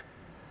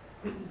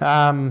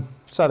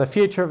 So the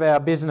future of our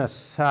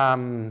business,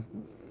 in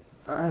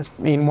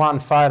one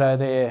photo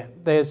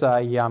there's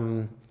a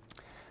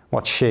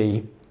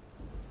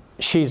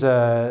she's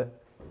a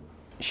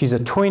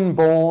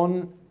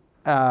twin-born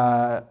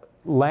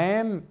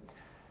lamb.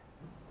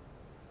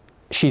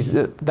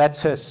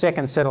 That's her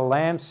second set of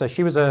lambs. So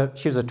she was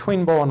a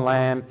twin-born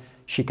lamb.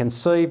 She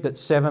conceived at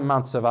 7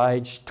 months of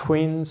age,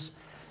 twins.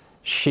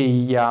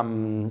 She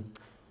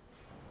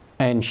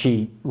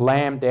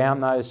lambed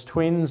down those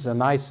twins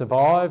and they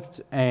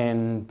survived.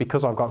 And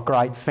because I've got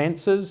great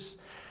fences,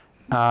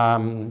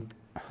 I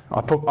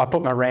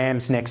put my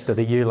rams next to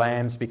the ewe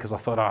lambs because I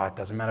thought, it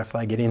doesn't matter if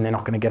they get in, they're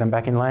not going to get them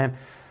back in lamb.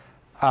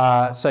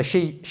 So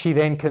she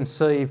then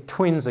conceived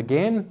twins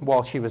again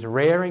while she was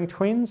rearing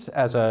twins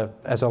as a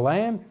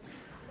lamb.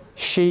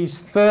 She's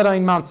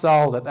 13 months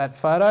old at that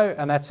photo,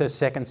 and that's her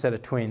second set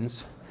of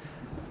twins.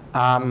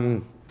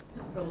 I'm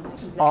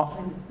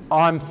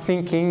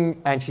thinking,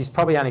 and she's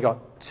probably only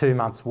got 2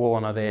 months wool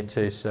on her there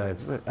too. So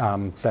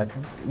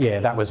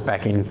that was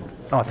back in,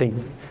 I think,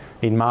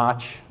 in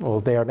March or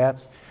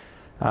thereabouts.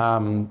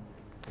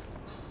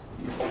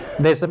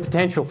 There's the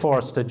potential for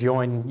us to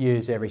join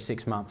ewes every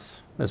 6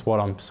 months, is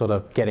what I'm sort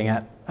of getting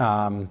at.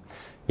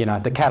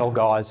 The cattle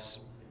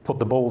guys put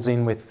the bulls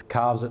in with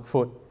calves at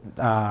foot.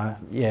 We'll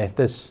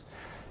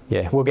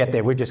get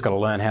there. We've just got to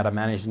learn how to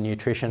manage the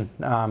nutrition.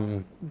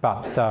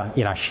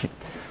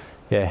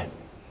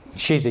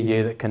 She's a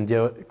ewe that can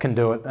do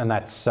it, and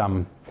that's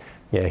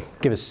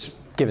give us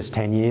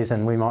 10 years,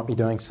 and we might be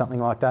doing something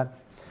like that.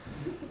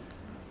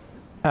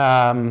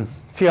 A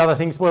few other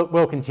things.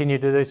 We'll continue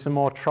to do some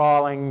more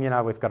trialling.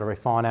 We've got to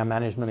refine our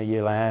management of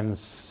ewe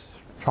lambs,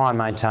 try and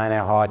maintain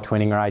our high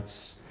twinning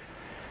rates.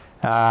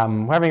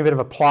 We're having a bit of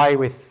a play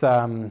with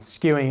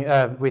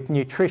skewing with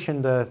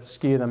nutrition to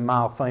skew the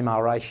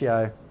male-female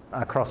ratio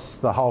across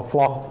the whole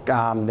flock.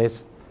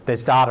 There's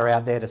data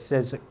out there that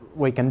says that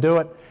we can do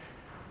it.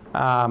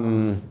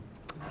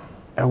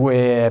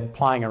 We're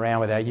playing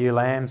around with our ewe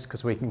lambs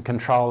because we can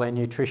control their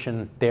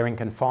nutrition. They're in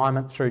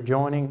confinement through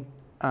joining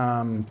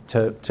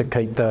to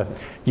keep the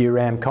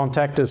ewe-ram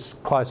contact as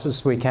close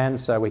as we can,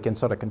 so we can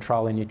sort of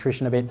control their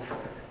nutrition a bit.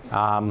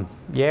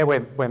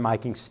 We're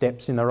making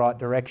steps in the right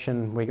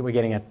direction. We're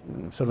getting a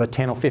sort of a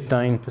 10 or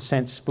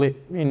 15% split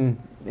in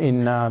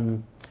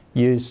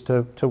ewes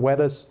to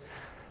wethers,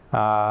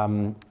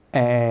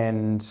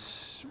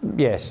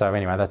 so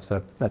anyway, that's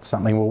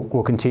something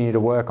we'll continue to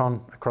work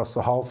on across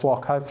the whole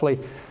flock. Hopefully,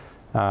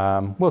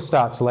 we'll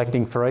start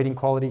selecting for eating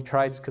quality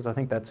traits because I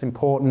think that's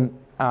important,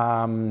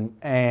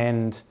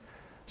 and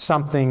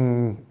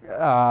something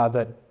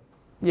that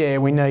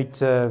we need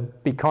to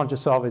be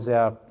conscious of is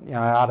our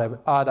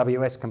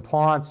RWS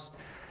compliance,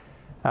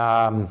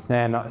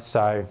 and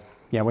so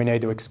we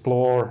need to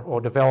explore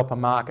or develop a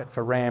market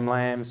for ram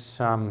lambs.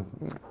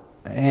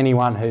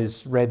 Anyone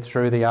who's read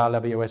through the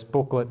RWS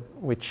booklet,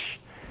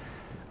 which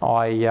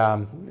I'm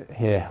a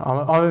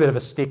bit of a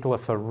stickler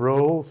for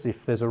rules.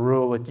 If there's a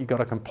rule that you've got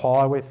to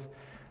comply with,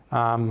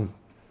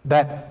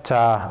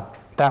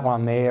 that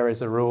one there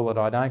is a rule that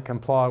I don't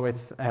comply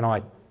with, and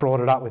I brought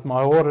it up with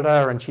my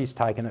auditor and she's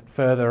taken it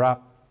further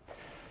up.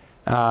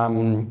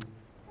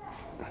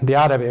 the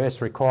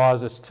RWS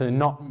requires us to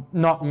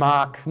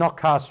not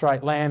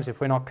castrate lambs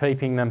if we're not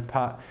keeping them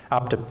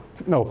up to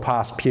or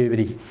past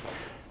puberty.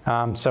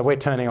 So we're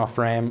turning off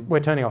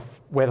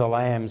wether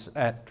lambs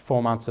at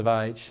 4 months of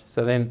age.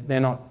 So then they're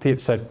not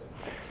so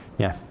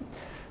yeah.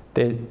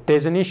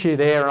 There's an issue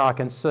there, and I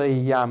can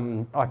see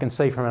from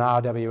an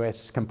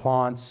RWS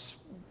compliance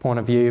point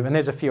of view, and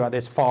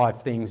there's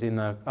 5 things in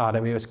the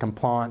RWS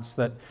compliance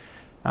that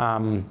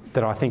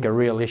I think are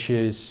real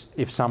issues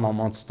if someone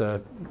wants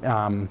to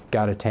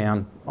go to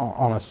town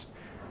on us.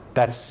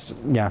 That's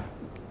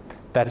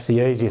the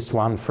easiest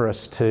one for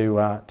us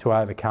to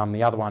overcome.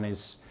 The other one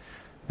is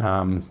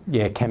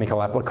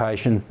chemical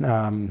application.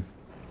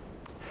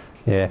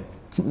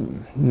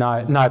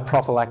 No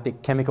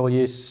prophylactic chemical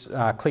use.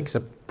 Click's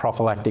a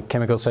prophylactic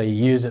chemical, so you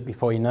use it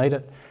before you need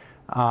it.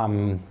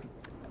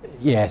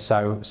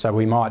 So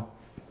we might,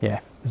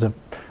 there's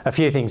a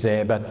few things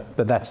there, but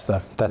that's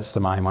the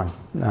main one.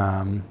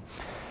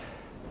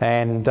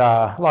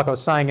 Like I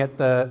was saying at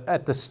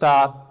the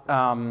start,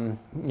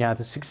 the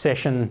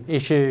succession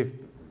issue,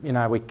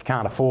 we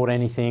can't afford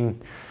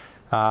anything,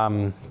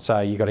 so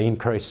you've got to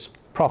increase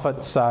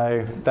profit.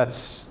 So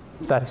that's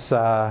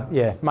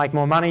make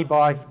more money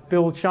by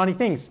build shiny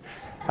things.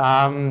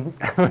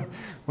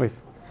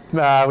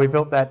 We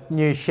built that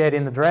new shed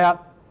in the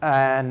drought,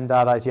 and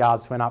those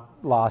yards went up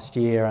last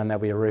year, and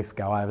there'll be a roof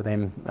go over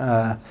them,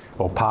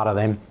 or part of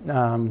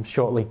them,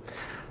 shortly.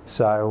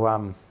 So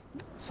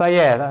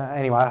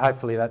anyway,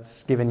 hopefully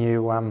that's given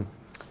you a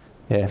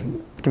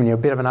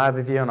bit of an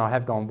overview, and I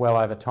have gone well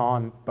over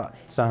time, but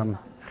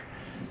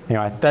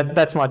anyway,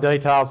 that's my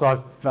details.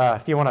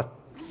 If you want to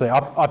see,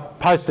 I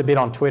post a bit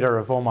on Twitter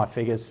of all my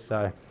figures,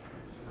 so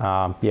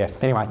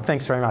anyway,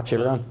 thanks very much,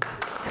 everyone.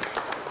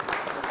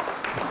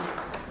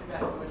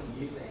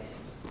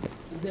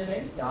 Is there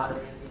any data or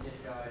anything to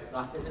show,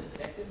 like, does it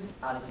affect them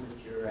as you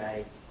mature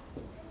age,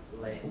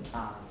 in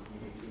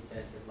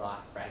terms of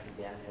like breaking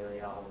down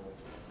earlier or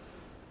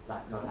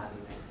like not having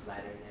them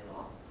later in their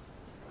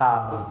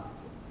life?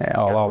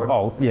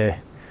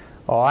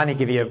 I'll only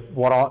give you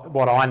what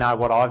I know,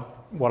 what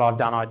I've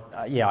done.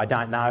 I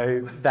don't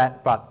know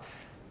that, but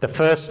the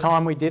first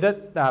time we did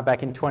it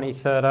back in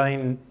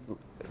 2013,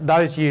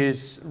 those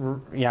ewes,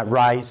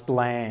 raised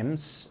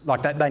lambs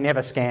like that. They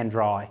never scan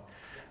dry.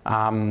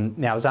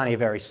 Now it was only a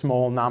very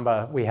small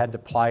number we had to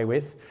play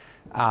with.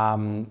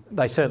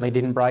 They certainly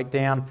didn't break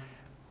down.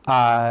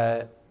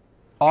 I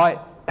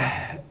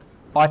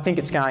think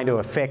it's going to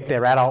affect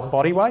their adult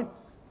body weight,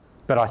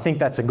 but I think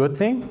that's a good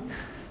thing.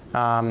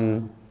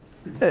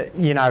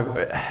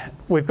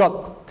 We've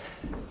got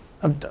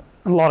a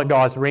lot of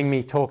guys ring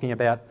me talking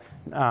about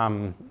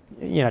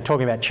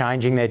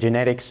changing their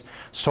genetics. I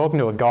was talking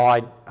to a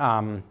guy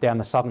down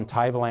the southern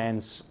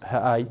tablelands.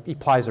 He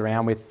plays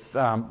around with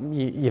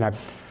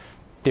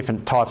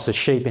different types of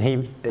sheep,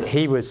 and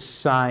he was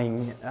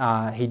saying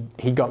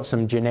he got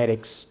some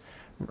genetics,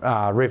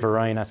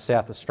 Riverina,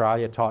 South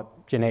Australia type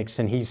genetics,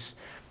 and he's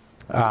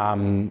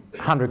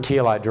 100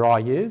 kilo dry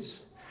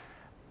ewes.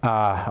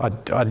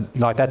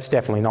 That's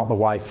definitely not the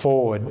way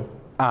forward.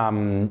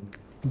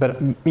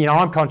 But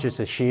I'm conscious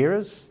of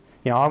shearers.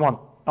 I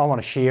want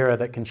a shearer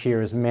that can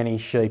shear as many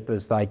sheep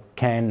as they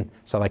can,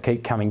 so they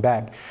keep coming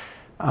back.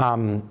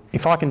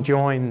 If I can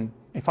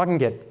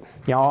get,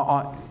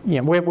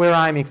 we're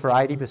aiming for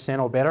 80%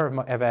 or better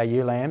of our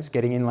ewe lambs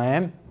getting in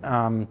lamb.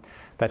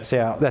 That's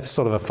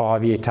sort of a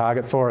 5-year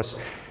target for us.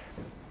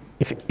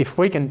 If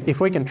we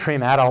can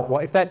trim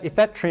adult, if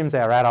that trims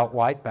our adult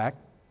weight back,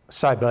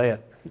 so be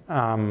it.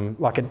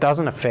 It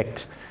doesn't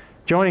affect,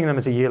 joining them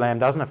as a ewe lamb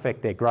doesn't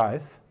affect their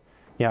growth.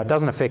 It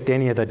doesn't affect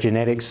any of the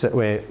genetics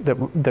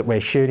that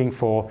we're shooting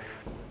for.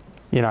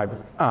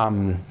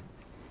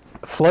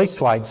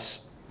 Fleece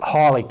weight's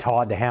highly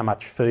tied to how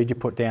much food you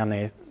put down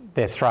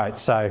their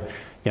throats. So,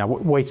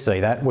 we see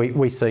that.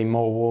 We see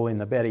more wool in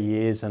the better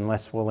years and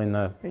less wool in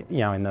the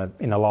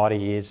in the lighter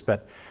years.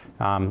 But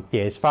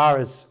as far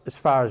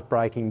as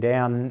breaking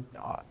down,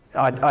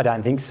 I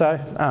don't think so.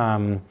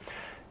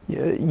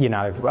 You're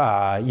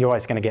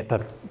always going to get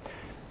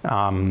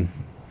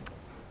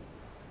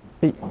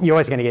you're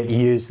always going to get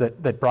ewes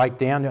that break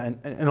down,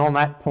 and on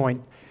that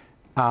point,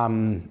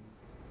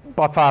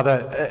 by far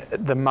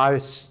the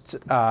most,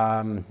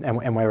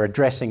 and we're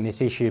addressing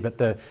this issue, but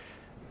the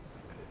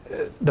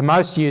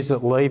most ewes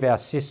that leave our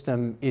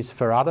system is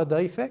for udder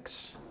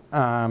defects,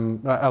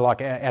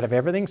 like out of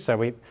everything.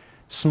 So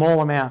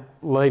small amount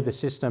leave the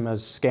system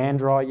as scan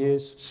dry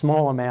ewes,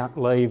 small amount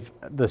leave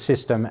the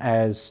system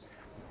as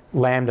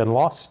lambed and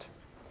lost.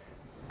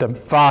 The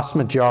vast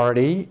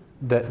majority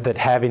that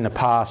have in the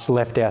past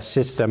left our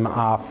system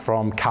are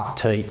from cut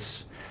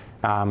teats.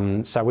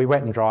 So we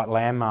wet and dry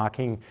lamb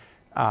marking.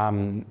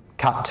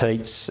 Cut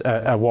teats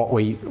are what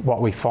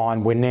we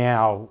find. We're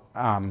now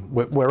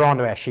we're on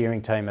to our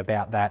shearing team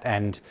about that,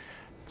 and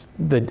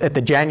at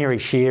the January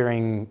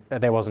shearing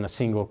there wasn't a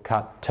single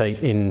cut teat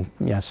in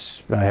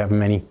however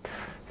many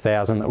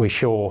thousand that we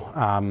saw.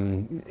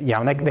 And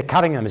they're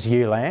cutting them as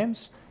ewe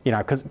lambs. you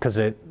know, because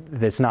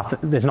there's nothing,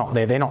 there's not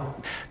there. They're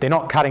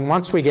not cutting.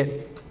 Once we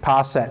get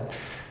past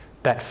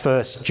that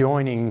first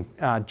joining,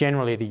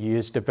 generally the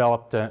ewe's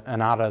developed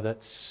an udder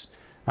that's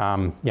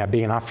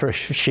big enough for a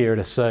shearer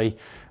to see.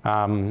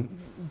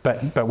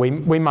 But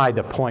we made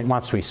the point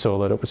once we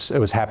saw that it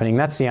was happening.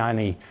 That's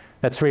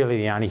really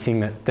the only thing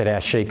that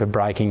our sheep are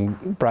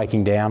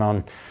breaking down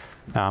on.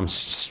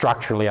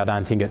 Structurally, I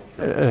don't think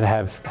it'd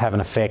have an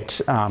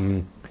effect.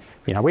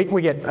 You know,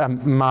 we get a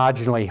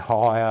marginally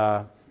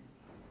higher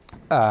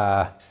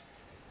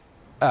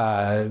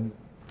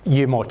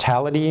ewe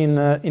mortality in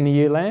the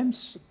ewe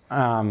lambs.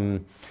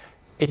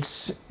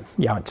 It's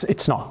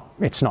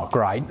not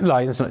great.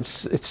 Like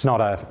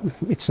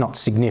it's not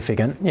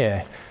significant.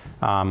 Yeah,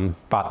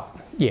 but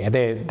yeah,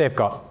 they've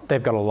got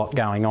a lot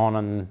going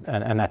on,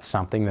 and that's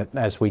something that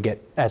as we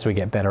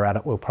get better at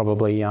it, we'll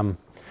probably I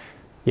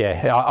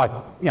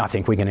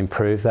think we can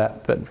improve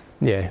that. But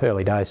yeah,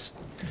 early days.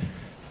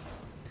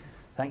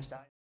 Thanks, Dave.